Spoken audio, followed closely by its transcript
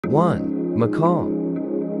1. Macaw.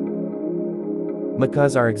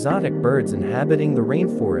 Macaws are exotic birds inhabiting the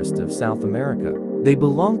rainforests of South America. They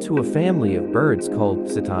belong to a family of birds called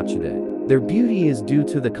Psittacidae. Their beauty is due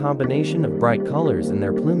to the combination of bright colors in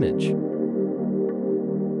their plumage.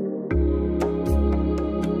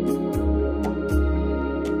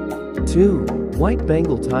 2. White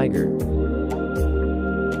Bengal tiger.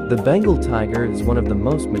 The Bengal tiger is one of the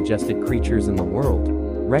most majestic creatures in the world,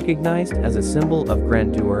 recognized as a symbol of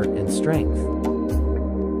grandeur and strength.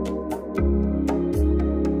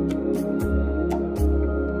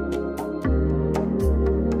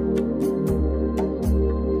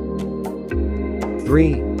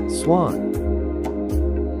 3. Swan.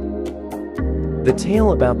 The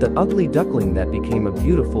tale about the ugly duckling that became a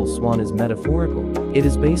beautiful swan is metaphorical. It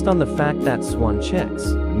is based on the fact that swan chicks,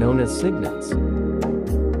 known as cygnets,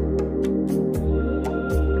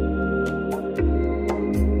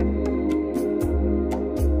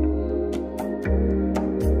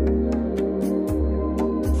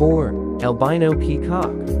 Albino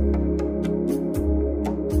peacock.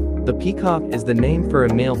 The peacock is the name for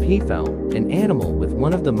a male peafowl, an animal with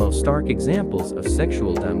one of the most stark examples of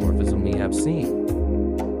sexual dimorphism we have seen.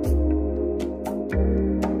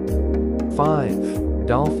 5.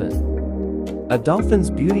 Dolphin. A dolphin's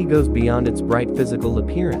beauty goes beyond its bright physical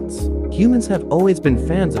appearance. Humans have always been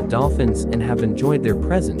fans of dolphins and have enjoyed their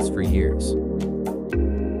presence for years.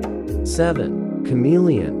 7.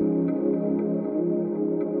 Chameleon.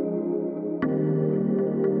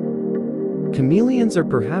 Chameleons are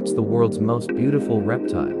perhaps the world's most beautiful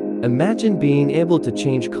reptile. Imagine being able to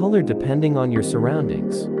change color depending on your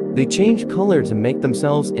surroundings. They change color to make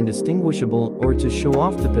themselves indistinguishable or to show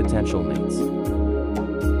off to potential mates.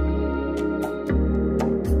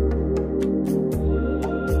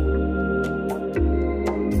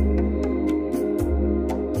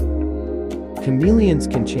 Chameleons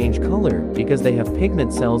can change color because they have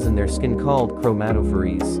pigment cells in their skin called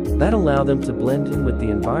chromatophores that allow them to blend in with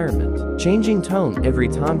the environment, changing tone every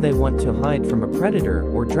time they want to hide from a predator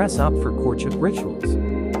or dress up for courtship rituals.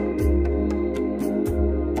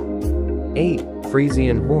 8.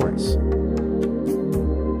 Fresian horse.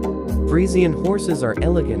 Fresian horses are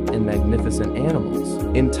elegant and magnificent animals.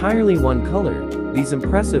 Entirely one color, these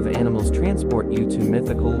impressive animals transport you to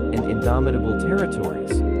mythical and indomitable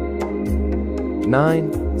territories.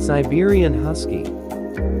 9. Siberian Husky.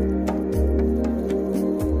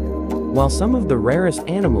 While some of the rarest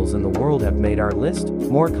animals in the world have made our list,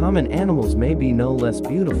 more common animals may be no less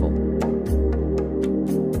beautiful.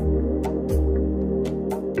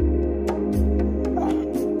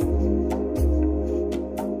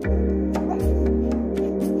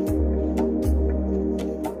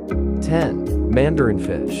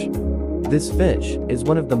 Mandarinfish. This fish is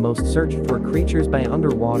one of the most searched for creatures by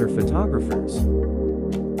underwater photographers.